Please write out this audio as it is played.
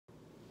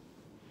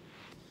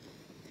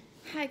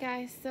Hi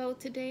guys, so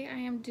today I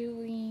am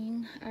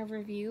doing a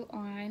review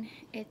on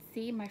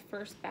Etsy. My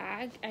first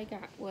bag I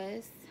got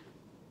was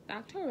the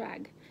October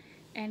bag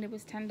and it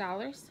was $10,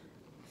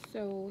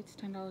 so it's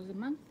 $10 a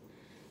month,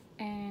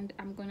 and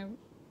I'm going to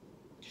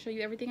show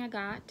you everything I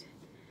got,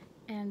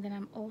 and then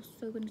I'm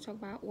also going to talk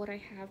about what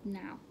I have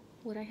now.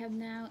 What I have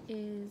now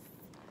is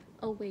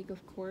a wig,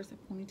 of course,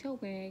 a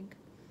ponytail wig.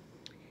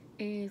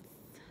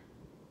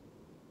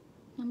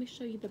 Let me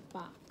show you the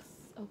box,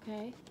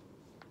 okay?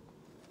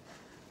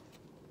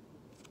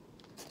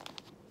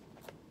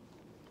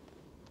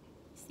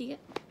 See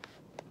it?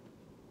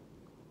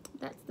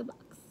 That's the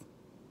box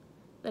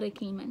that it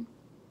came in.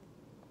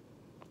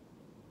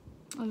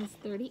 And it's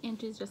 30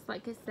 inches, just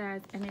like it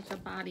says, and it's a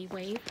body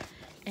wave,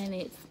 and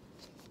it's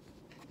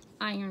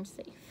iron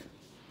safe.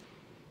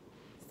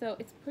 So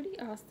it's pretty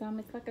awesome.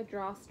 It's like a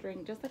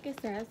drawstring, just like it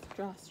says,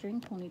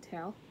 drawstring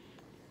ponytail,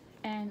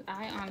 and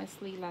I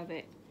honestly love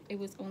it. It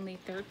was only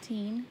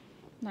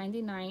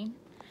 $13.99,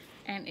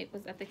 and it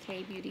was at the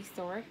K Beauty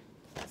store.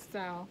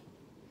 So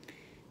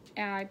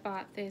I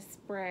bought this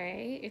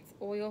spray. It's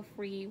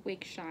oil-free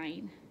wig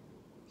shine,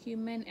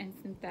 human and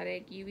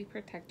synthetic UV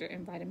protector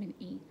and vitamin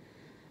E.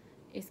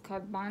 It's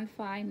called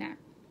Bonfire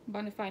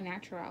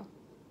Natural,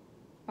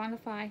 and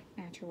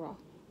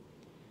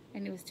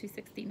it was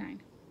 $2.69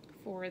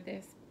 for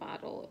this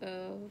bottle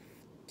of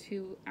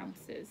 2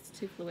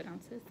 fluid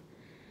ounces.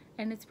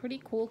 And it's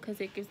pretty cool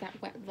because it gives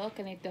that wet look,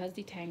 and it does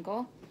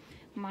detangle.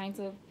 Mine's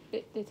a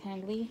bit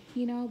detangly,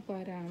 you know,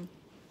 but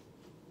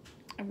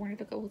I've worn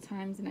it a couple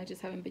times and I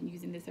just haven't been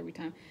using this every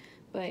time.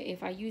 But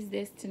if I use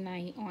this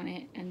tonight on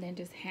it and then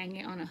just hang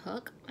it on a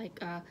hook,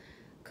 like a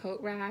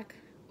coat rack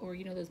or,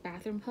 you know, those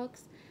bathroom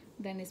hooks,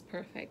 then it's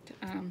perfect.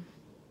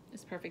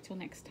 It's perfect till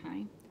next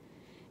time.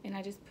 And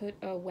I just put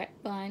a wet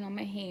bun on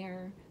my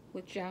hair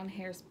with gel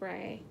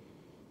hairspray.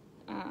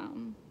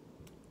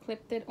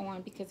 Clipped it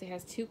on because it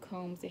has 2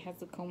 combs. It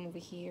has a comb over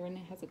here and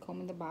it has a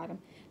comb in the bottom.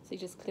 So you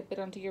just clip it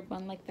onto your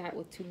bun like that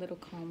with 2 little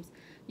combs.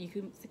 You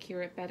can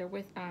secure it better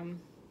with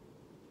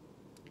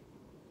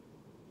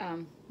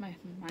my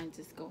mind's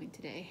just going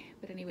today,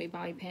 but anyway,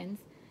 bobby pins.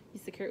 You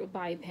secure it with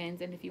bobby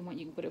pins, and if you want,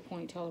 you can put a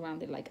ponytail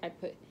around it. Like I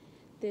put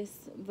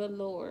this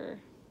velour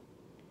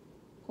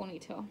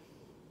ponytail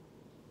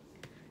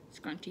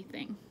scrunchy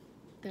thing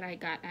that I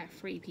got at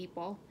Free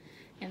People.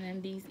 And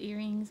then these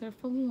earrings are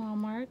from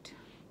Walmart.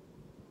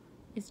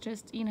 It's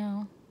just, you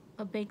know,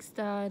 a big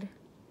stud,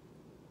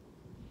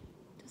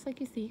 just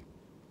like you see.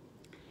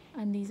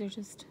 And these are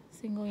just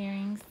single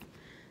earrings.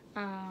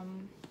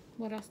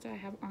 What else do I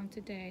have on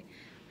today?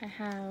 I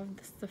have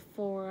the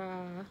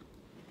Sephora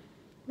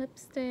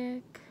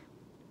lipstick.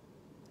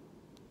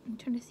 I'm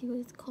trying to see what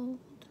it's called.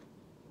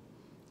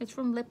 It's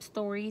from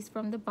Lipstories,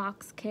 from the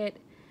box kit,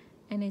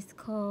 and it's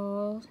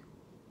called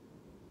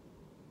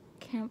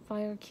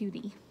Campfire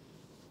Cutie.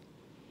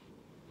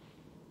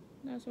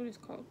 That's what it's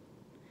called.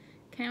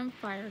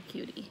 Campfire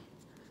Cutie.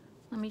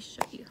 Let me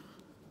show you.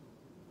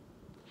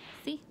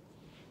 See?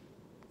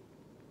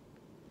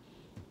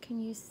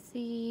 Can you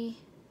see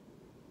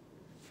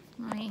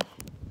my...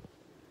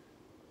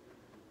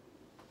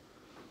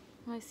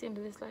 Let me see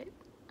under this light.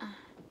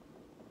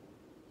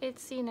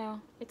 It's, you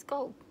know, it's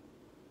gold.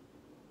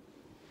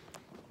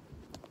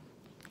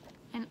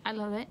 And I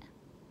love it.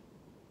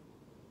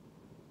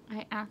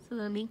 I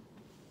absolutely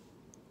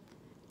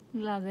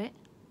love it.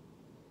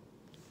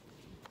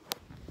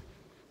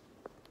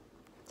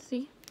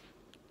 See?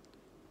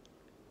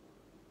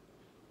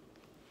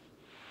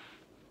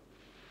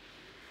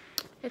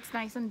 It's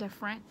nice and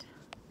different.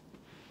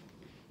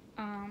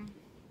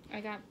 I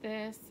got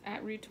this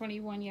at Route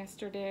 21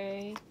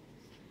 yesterday.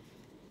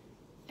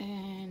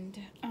 And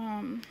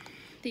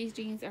these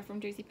jeans are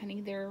from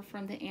JCPenney. They're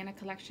from the Anna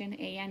collection,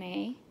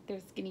 ANA. They're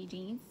skinny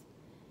jeans.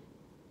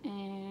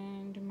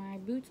 And my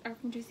boots are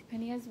from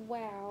JCPenney as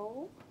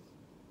well.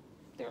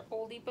 They're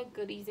oldie but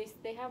goodies.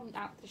 They have them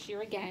out this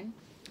year again.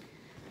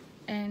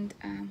 And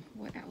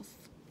what else?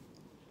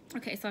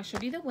 Okay, so I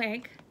showed you the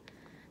wig.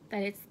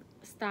 That it's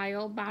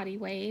Style Body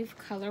Wave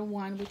Color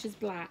 1, which is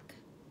black.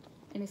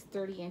 And it's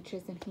 30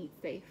 inches and heat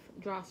safe.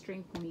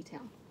 Drawstring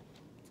ponytail.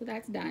 So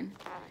that's done.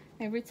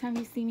 Every time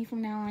you see me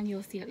from now on,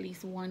 you'll see at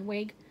least one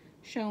wig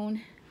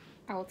shown.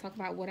 I will talk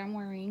about what I'm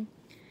wearing,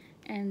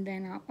 and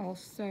then I'll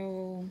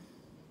also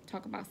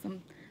talk about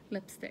some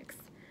lipsticks.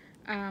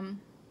 The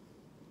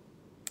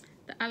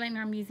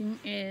eyeliner I'm using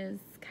is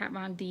Kat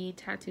Von D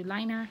Tattoo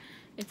Liner.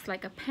 It's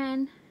like a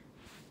pen,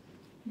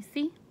 you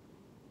see?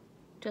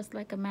 Just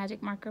like a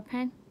magic marker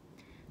pen.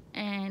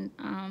 And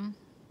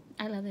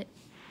I love it.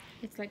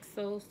 It's like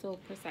so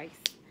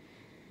precise.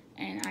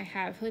 And I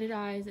have hooded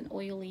eyes and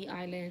oily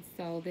eyelids,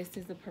 so this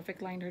is the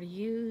perfect liner to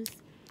use.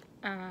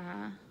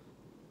 I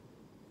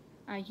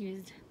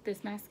used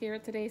this mascara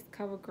today. It's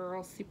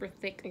CoverGirl Super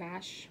Thick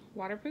Lash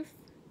Waterproof.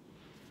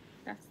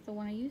 That's the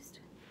one I used.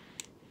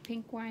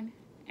 Pink one.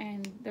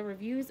 And the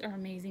reviews are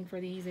amazing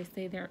for these. They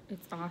say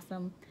it's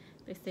awesome.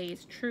 They say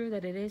it's true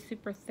that it is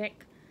super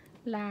thick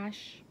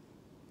lash.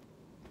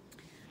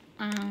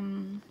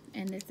 And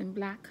it's in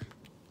black.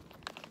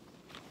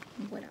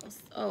 What else?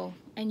 Oh,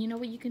 and you know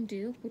what you can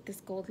do with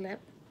this gold lip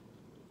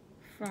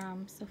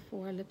from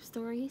Sephora Lip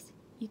Stories?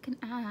 You can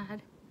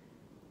add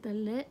the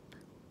lip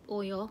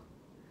oil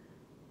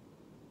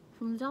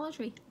from the Dollar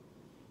Tree,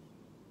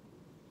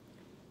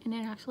 and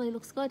it actually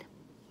looks good.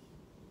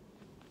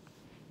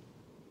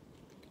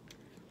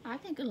 I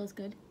think it looks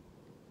good.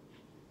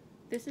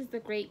 This is the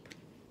grape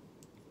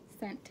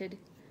scented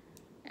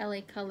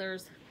LA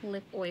Colors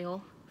lip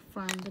oil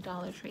from the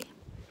Dollar Tree.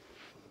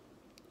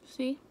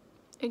 See?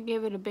 It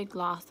gave it a big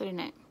gloss, didn't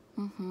it?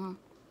 And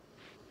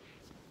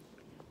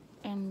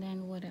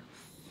then what else?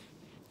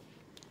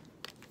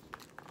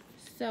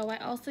 So I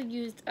also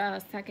used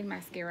a second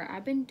mascara.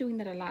 I've been doing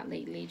that a lot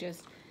lately.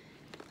 Just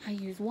I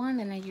use one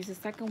and I use a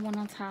second one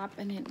on top,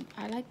 and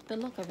I like the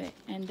look of it.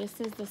 And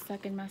this is the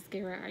second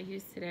mascara I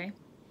used today.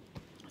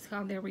 It's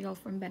called the Real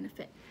from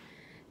Benefit,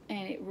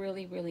 and it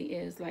really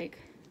is like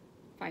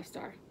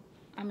 5-star.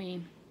 I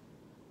mean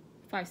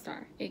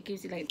 5-star. It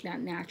gives you like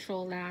that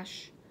natural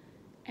lash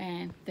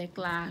and thick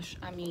lash.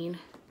 I mean,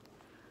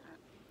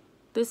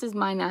 this is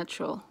my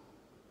natural.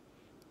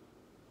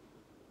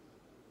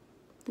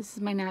 This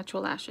is my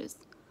natural lashes,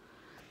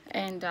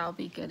 and I'll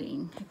be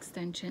getting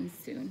extensions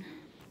soon.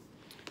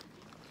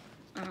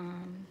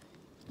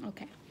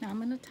 Okay, now I'm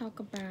gonna talk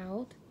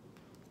about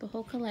the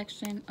whole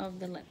collection of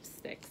the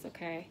lipsticks,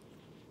 okay?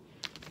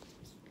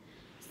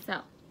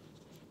 So,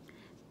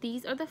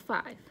 these are the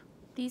 5.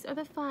 These are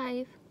the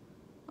 5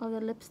 of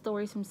the Lip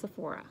Stories from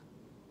Sephora.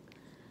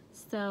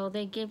 So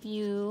they give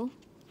you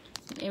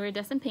an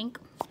iridescent pink.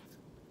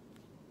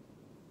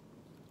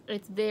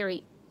 It's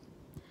very,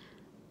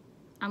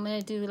 I'm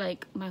gonna do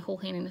like my whole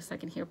hand in a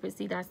second here, but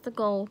see, that's the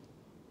gold.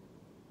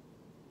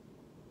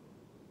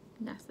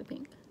 And that's the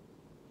pink.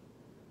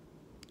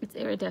 It's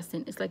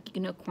iridescent. It's like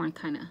unicorn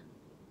kind of.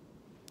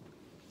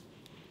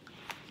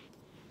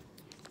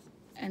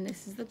 And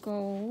this is the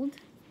gold.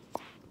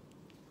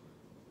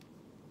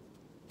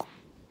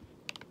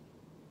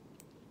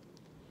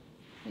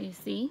 You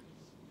see?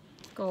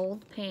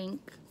 Gold, pink.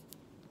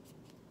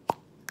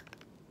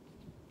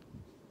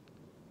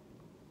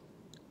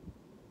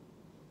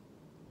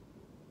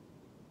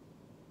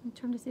 I'm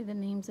trying to see the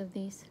names of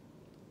these.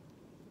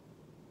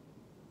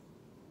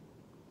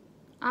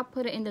 I'll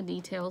put it in the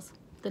details,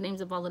 the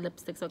names of all the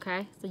lipsticks,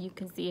 okay? So you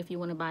can see if you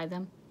want to buy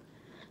them.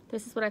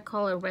 This is what I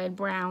call a red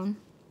brown.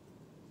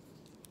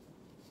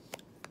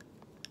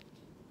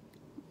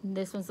 And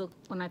this one's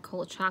what I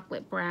call a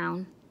chocolate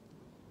brown.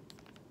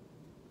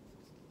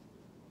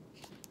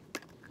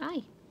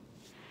 Hi.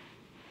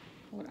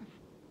 Hold on.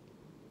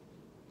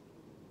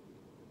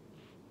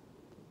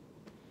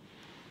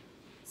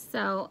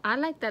 So I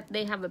like that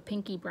they have a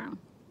pinky brown,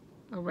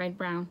 a red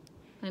brown,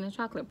 and a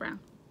chocolate brown.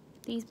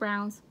 These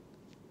browns,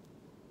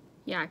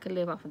 yeah, I could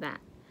live off of that.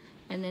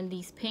 And then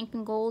these pink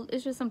and gold,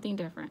 it's just something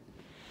different.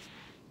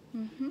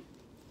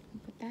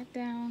 Put that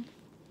down.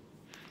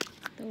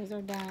 Those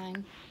are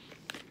done.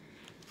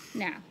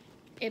 Now,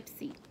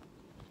 Ipsy.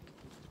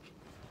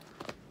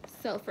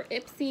 So for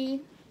Ipsy,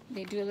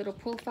 they do a little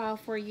profile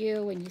for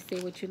you and you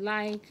say what you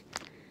like.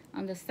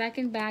 On the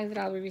second bag that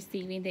I'll be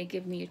receiving, they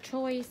give me a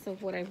choice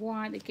of what I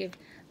want. They give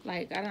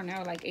like, I don't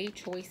know, like 8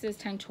 choices,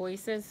 10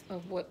 choices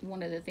of what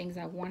one of the things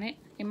I wanted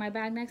in my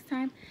bag next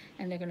time.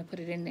 And they're going to put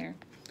it in there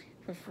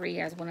for free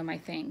as one of my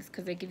things.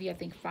 Because they give you, I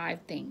think, 5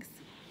 things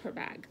per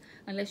bag.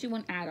 Unless you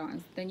want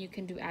add-ons. Then you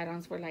can do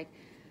add-ons for like,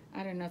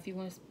 I don't know, if you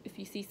want, if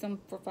you see some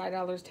for $5,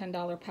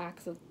 $10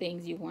 packs of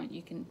things you want,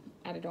 you can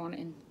add it on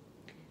and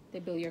they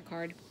bill your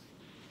card.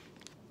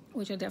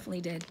 Which I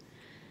definitely did.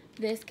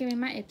 This came in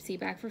my Ipsy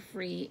bag for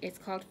free. It's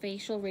called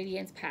Facial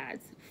Radiance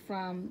Pads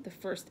from the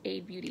First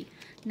Aid Beauty.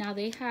 Now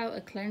they have a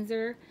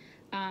cleanser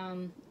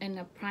and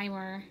a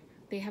primer.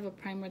 They have a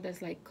primer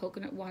that's like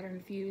coconut water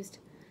infused.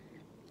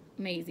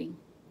 Amazing.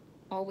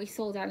 Always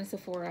sold out in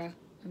Sephora.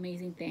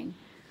 Amazing thing.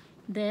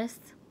 This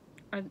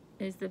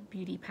is the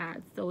beauty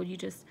pads. So you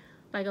just,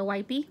 like a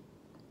wipey,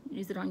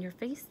 use it on your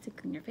face to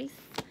clean your face.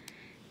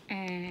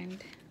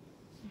 And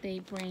they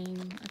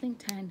bring, I think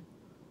 10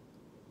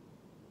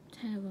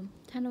 of them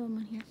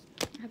on here.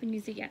 I haven't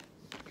used it yet.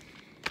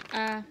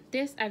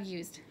 This I've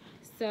used.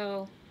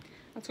 So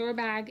a tour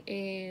bag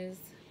is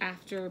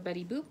after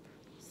Betty Boop.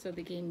 So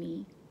they gave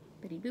me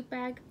Betty Boop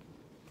bag.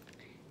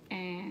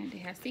 And it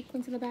has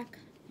sequins in the back.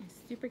 It's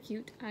super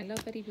cute. I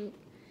love Betty Boop.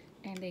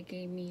 And they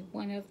gave me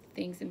one of the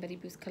things in Betty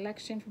Boop's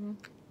collection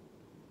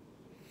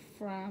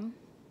from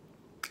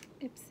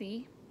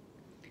Ipsy.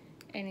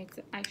 And it's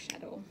an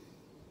eyeshadow.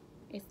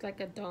 It's like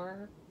a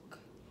dark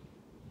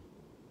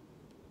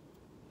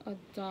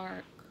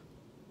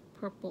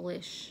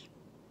purplish,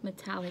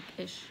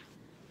 metallic-ish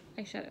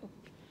eyeshadow.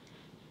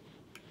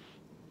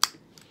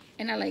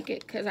 And I like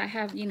it because I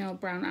have, you know,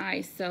 brown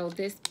eyes. So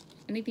this,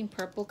 anything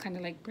purple kind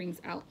of like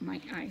brings out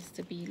my eyes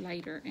to be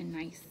lighter and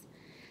nice.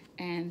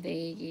 And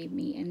they gave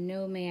me a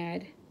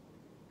Nomad,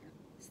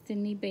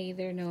 Sydney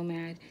Bather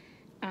Nomad.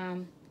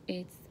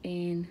 It's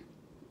in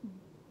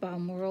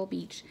Balmoral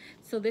Beach.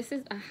 So this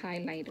is a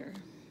highlighter.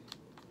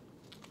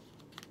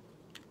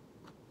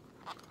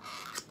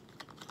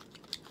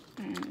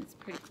 and it's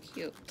pretty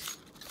cute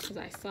because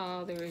I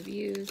saw the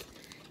reviews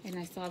and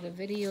I saw the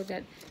video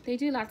that they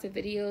do lots of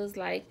videos,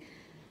 like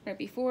right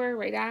before,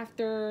 right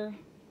after,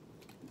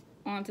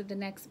 on to the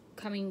next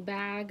coming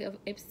bag of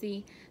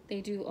Ipsy.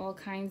 They do all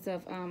kinds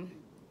of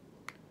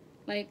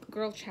like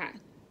girl chat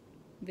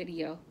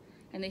video,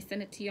 and they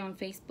send it to you on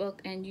Facebook,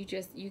 and you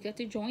get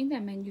to join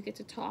them and you get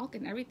to talk,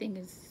 and everything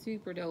is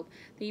super dope.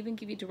 They even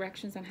give you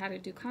directions on how to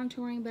do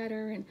contouring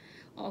better and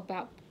all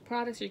about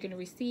products you're going to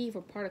receive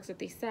or products that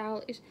they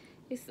sell.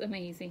 It's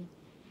amazing.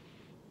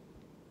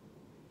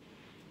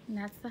 And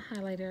that's the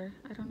highlighter.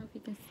 I don't know if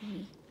you can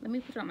see. Let me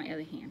put it on my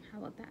other hand. How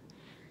about that?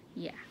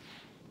 Yeah.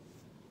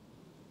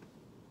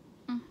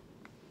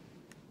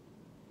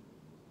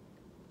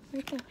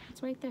 Right there.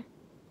 It's right there.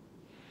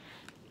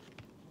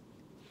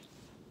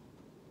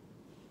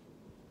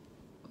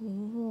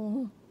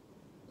 Ooh.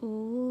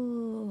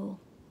 Ooh.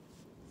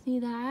 See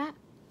that?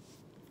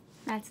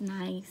 That's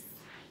nice.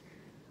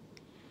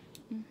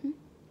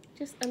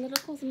 Just a little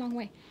goes a long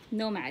way.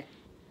 Nomad.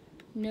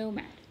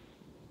 Nomad.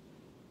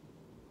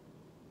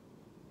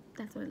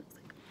 That's what it looks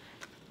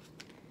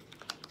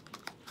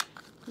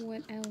like.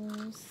 What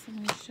else? I'm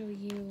going to show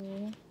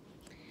you.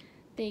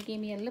 They gave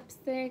me a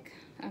lipstick,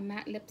 a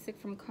matte lipstick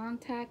from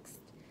Context,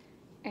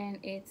 and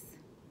it's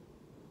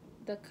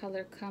the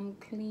color Come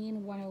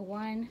Clean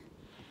 101.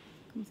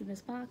 Comes in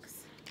this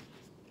box.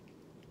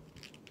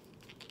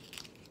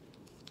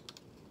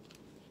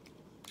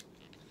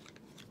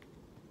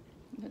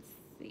 Let's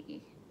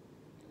see.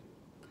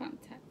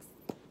 Context.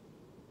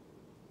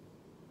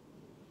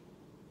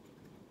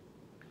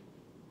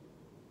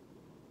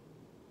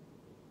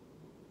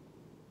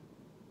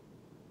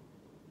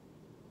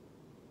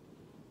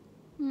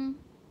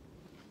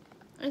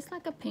 It's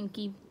like a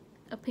pinky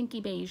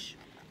beige,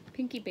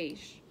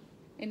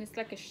 and it's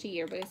like a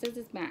sheer, but it says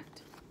it's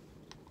matte.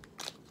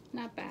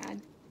 Not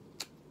bad.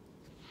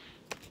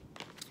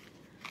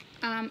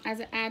 As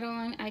an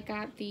add-on, I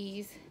got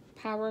these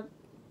Power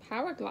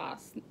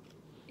Gloss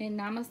in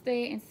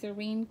Namaste and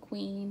Serene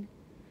Queen.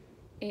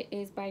 It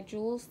is by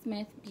Jules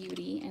Smith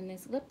Beauty, and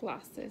this lip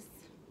glosses.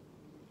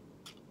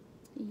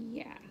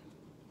 Yeah.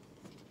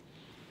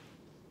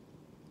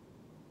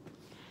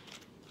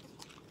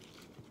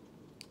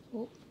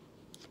 Oh,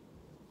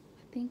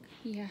 I think,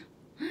 yeah.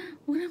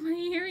 One of my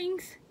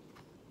earrings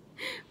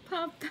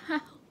popped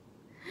out.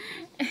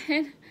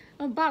 And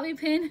a bobby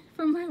pin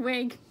from my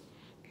wig.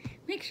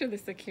 Make sure they're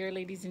secure,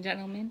 ladies and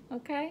gentlemen,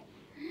 okay?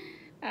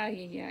 I'm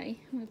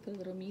gonna put a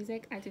little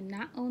music. I do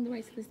not own the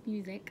rights to this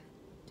music.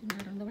 Do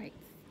not own the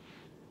rights.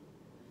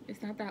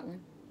 It's not that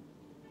one.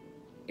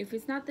 If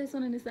it's not this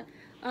one and it's not,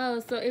 oh,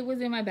 so it was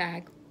in my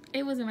bag.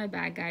 It was in my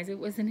bag, guys. It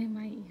wasn't in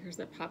my ears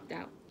that popped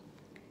out.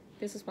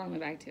 This was probably my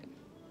bag too.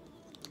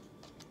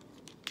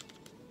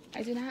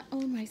 I do not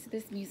own rights to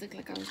this music,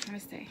 like I was trying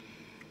to say.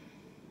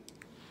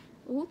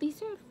 Oh,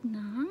 these are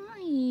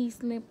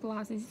nice lip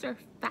glosses. These are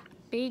fat,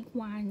 big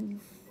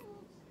ones.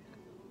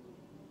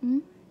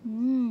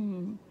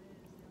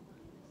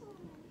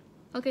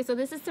 Okay, so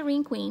this is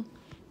Serene Queen.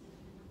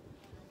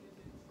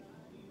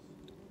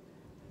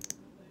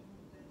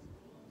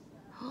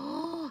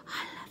 Oh,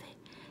 I love it.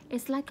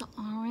 It's like an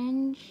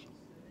orange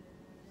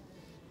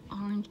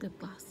lip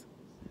gloss.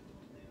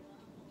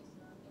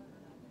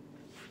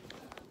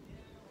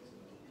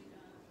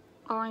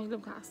 Orange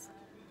lip gloss.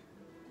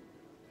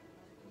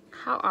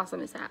 How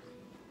awesome is that?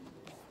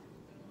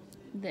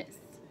 This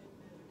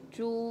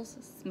Jules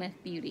Smith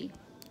Beauty,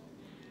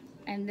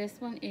 and this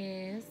one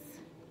is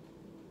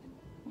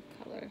what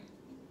color?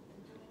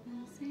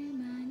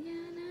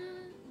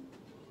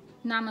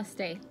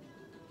 Namaste.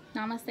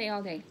 Namaste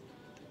all day.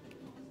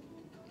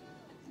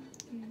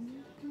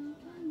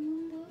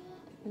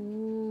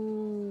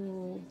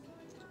 Ooh,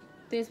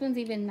 this one's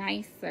even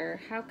nicer.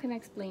 How can I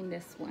explain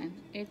this one?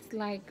 It's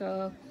like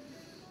a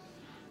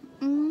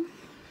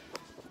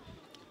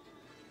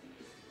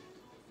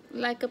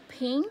like a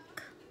pink.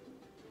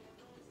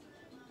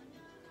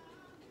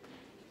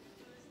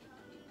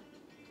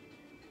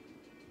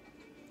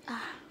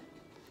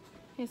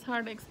 It's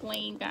hard to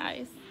explain,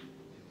 guys.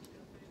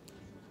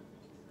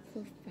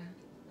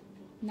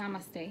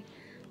 Namaste.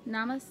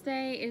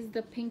 Namaste is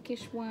the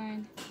pinkish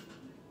one,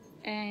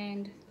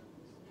 and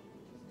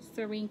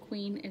Serene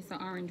Queen is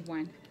the orange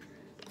one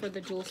for the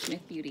Jules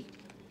Smith Beauty.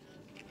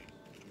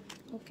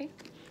 Okay.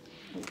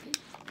 Okay.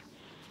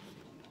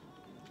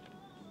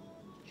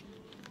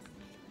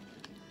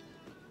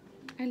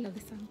 I love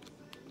this song.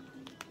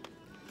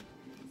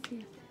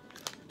 Sí.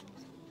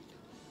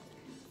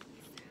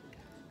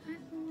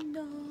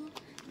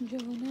 Yo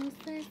no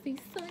sé si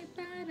soy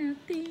para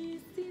ti,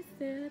 si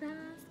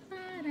serás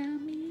para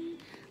mí.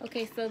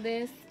 Okay, so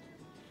this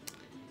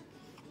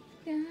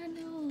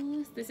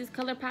is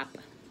ColourPop,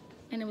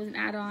 and it was an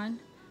add-on.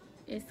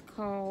 It's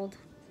called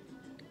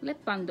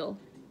Lip Bundle.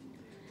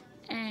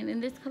 And in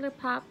this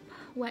ColourPop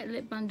wet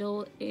lip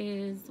bundle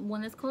is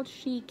one that's called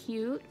She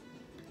Cute,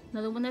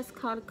 another one that's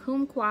called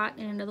Kumquat,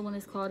 and another one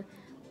that's called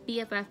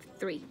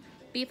BFF3.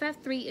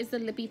 BFF3 is the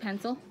lippy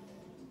pencil.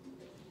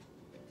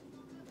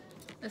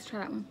 Let's try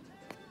that one.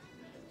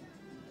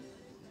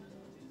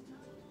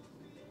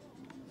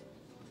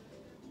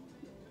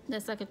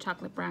 That's like a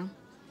chocolate brown.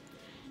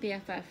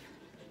 BFF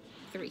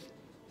 3.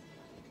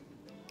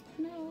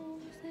 No,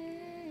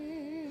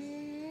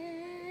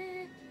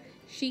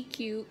 She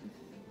Cute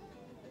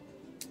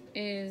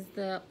is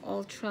the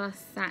Ultra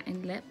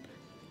Satin Lip.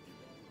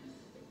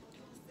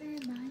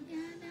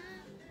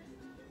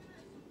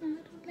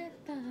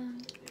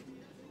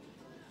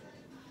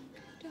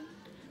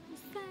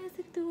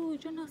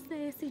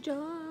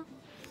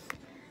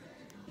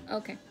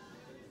 Okay.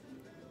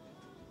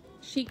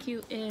 She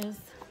Cute is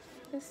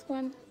this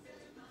one.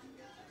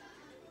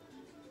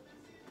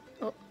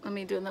 Oh, let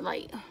me do in the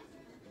light.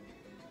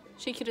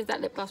 She Cute is that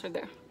lip gloss right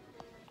there.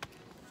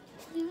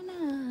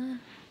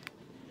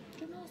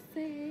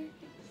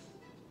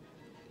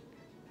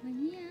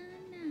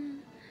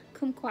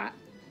 Kumquat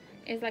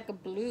is like a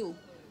blue.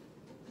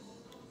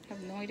 I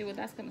have no idea what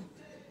that's gonna.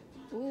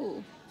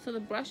 Ooh, so the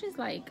brush is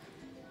like.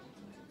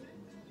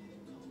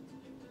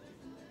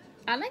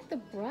 I like the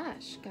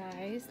brush,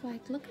 guys.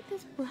 Like, look at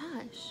this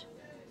brush.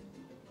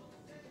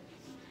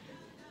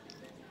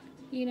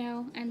 You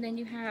know, and then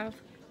you have.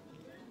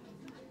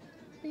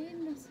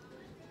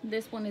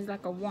 This one is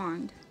like a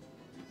wand.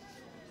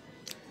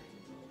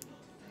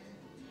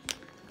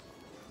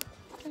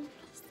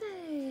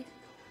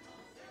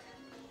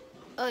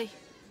 Oy.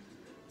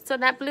 So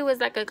that blue is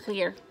like a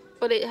clear,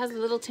 but it has a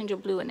little tinge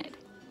of blue in it.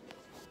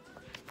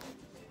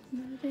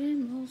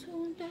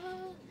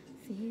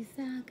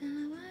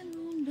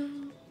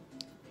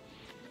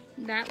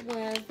 That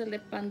was the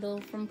lip bundle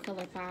from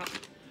ColourPop.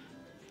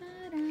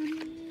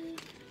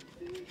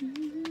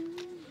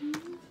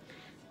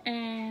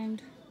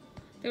 And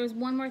there was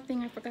one more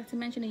thing I forgot to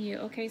mention to you.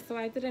 Okay, so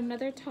I did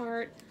another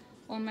Tarte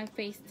on my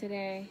face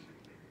today.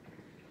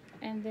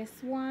 And this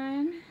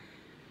one,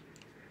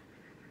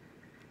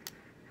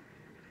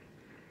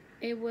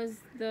 it was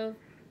the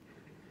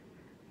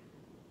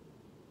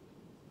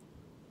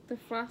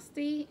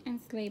Frosty and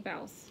Sleigh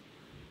Bells.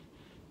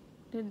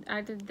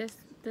 I did this,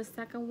 the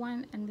second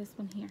one, and this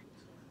one here.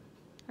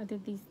 I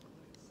did these.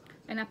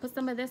 And I put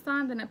some of this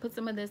on, then I put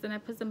some of this, and I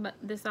put some of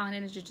this on,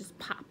 and it just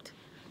popped.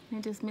 And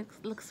it just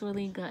looks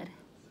really good.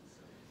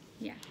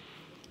 Yeah.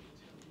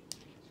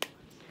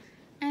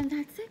 And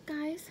that's it,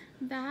 guys.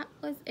 That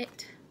was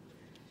it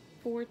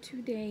for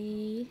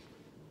today.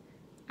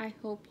 I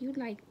hope you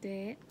liked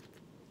it.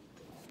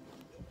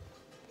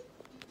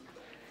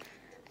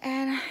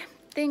 And I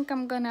think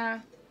I'm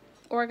gonna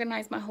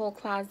organize my whole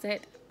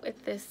closet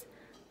with this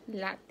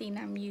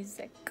Latin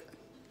music.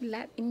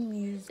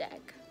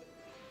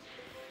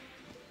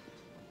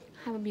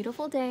 Have a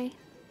beautiful day.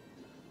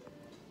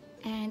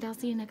 And I'll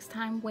see you next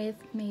time with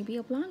maybe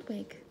a blonde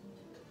wig.